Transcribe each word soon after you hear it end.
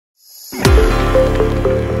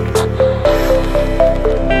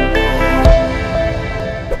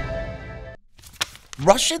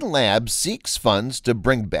Russian lab seeks funds to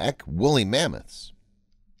bring back woolly mammoths.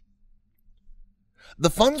 The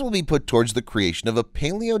funds will be put towards the creation of a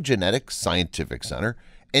paleogenetic scientific center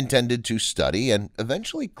intended to study and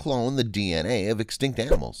eventually clone the DNA of extinct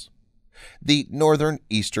animals. The Northern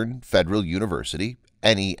Eastern Federal University,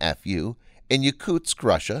 NEFU, in Yakutsk,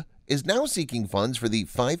 Russia, is now seeking funds for the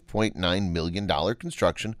 $5.9 million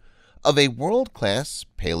construction of a world-class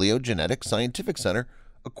paleogenetic scientific center,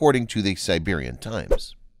 according to the Siberian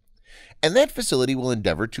Times. And that facility will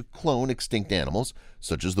endeavor to clone extinct animals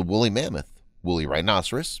such as the woolly mammoth, woolly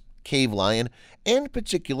rhinoceros, cave lion, and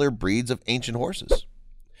particular breeds of ancient horses.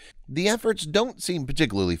 The efforts don't seem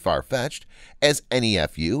particularly far-fetched, as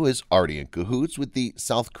NEFU is already in cahoots with the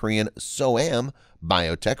South Korean SOAM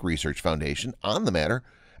Biotech Research Foundation on the matter,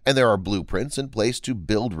 and there are blueprints in place to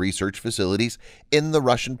build research facilities in the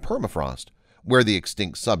Russian permafrost, where the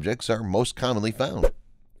extinct subjects are most commonly found.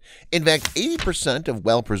 In fact, 80% of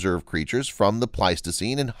well-preserved creatures from the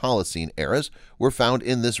Pleistocene and Holocene eras were found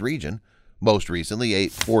in this region. Most recently, a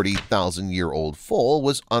 40,000-year-old foal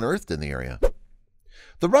was unearthed in the area.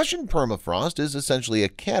 The Russian permafrost is essentially a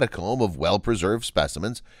catacomb of well-preserved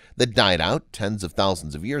specimens that died out tens of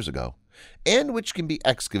thousands of years ago, and which can be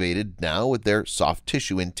excavated now with their soft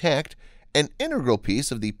tissue intact, an integral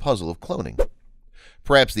piece of the puzzle of cloning.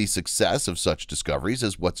 Perhaps the success of such discoveries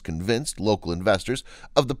is what's convinced local investors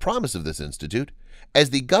of the promise of this institute, as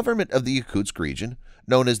the government of the Yakutsk region,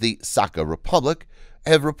 known as the Sakha Republic,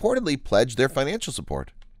 have reportedly pledged their financial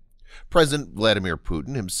support. President Vladimir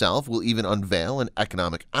Putin himself will even unveil an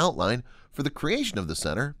economic outline for the creation of the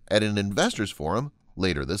center at an investors forum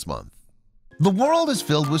later this month. The world is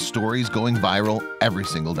filled with stories going viral every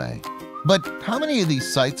single day. But how many of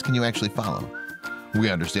these sites can you actually follow? We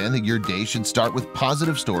understand that your day should start with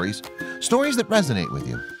positive stories, stories that resonate with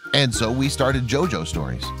you. And so we started Jojo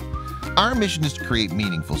Stories. Our mission is to create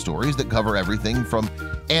meaningful stories that cover everything from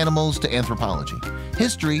animals to anthropology,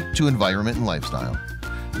 history to environment and lifestyle.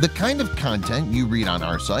 The kind of content you read on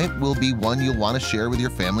our site will be one you'll want to share with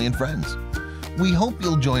your family and friends. We hope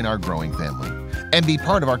you'll join our growing family and be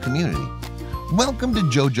part of our community. Welcome to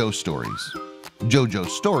Jojo Stories,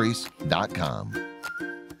 jojostories.com.